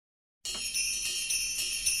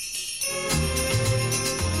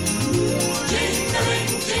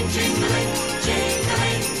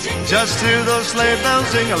Just hear those sleigh bells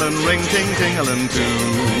jingling, ring, ting, tingling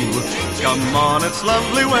too. Come on, it's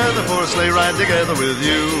lovely weather for a sleigh ride together with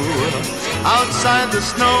you. Outside the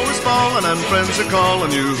snow is falling and friends are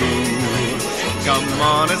calling you. Come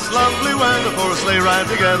on, it's lovely weather for a sleigh ride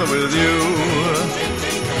together with you.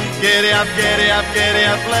 Giddy up, giddy up, giddy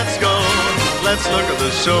up, let's go. Let's look at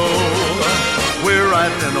the show. We're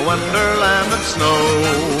riding in a wonderland of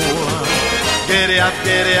snow. Giddy up,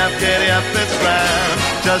 giddy up, giddy up, it's grand,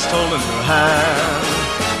 just holding your hand.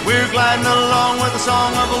 We're gliding along with the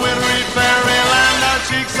song of a wintry fairyland. Our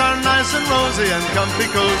cheeks are nice and rosy and comfy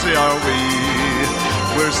cozy are we.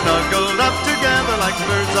 We're snuggled up together like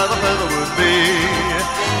birds of a feather would be.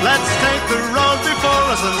 Let's take the road before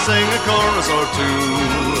us and sing a chorus or two.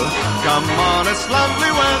 Come on, it's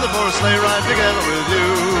lovely weather for a sleigh ride together with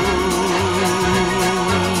you.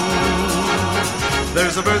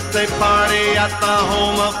 There's a birthday party at the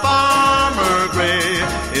home of Farmer Gray.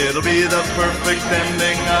 It'll be the perfect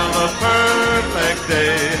ending of a perfect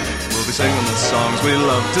day. We'll be singing the songs we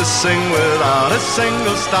love to sing without a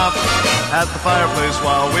single stop at the fireplace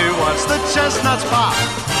while we watch the chestnuts pop.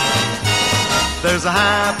 There's a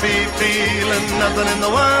happy feeling nothing in the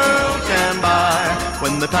world can buy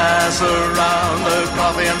when they pass around the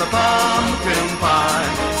coffee and the pumpkin pie.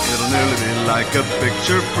 It'll nearly be like a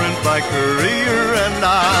picture print by Currier and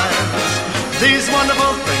Ives. These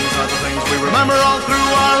wonderful things are the things we remember all through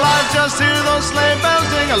our lives. Just hear those sleigh bells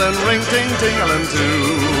jingling, ring, ting, tingling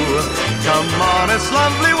too. Come on, it's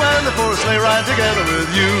lovely weather for a sleigh ride together with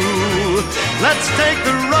you. Let's take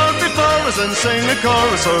the road before us and sing a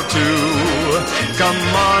chorus or two. Come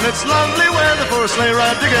on, it's lovely weather for a sleigh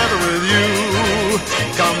ride together with you.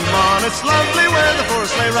 Come on, it's lovely weather for a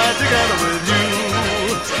sleigh ride together with you.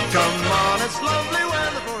 Come on, it's lovely.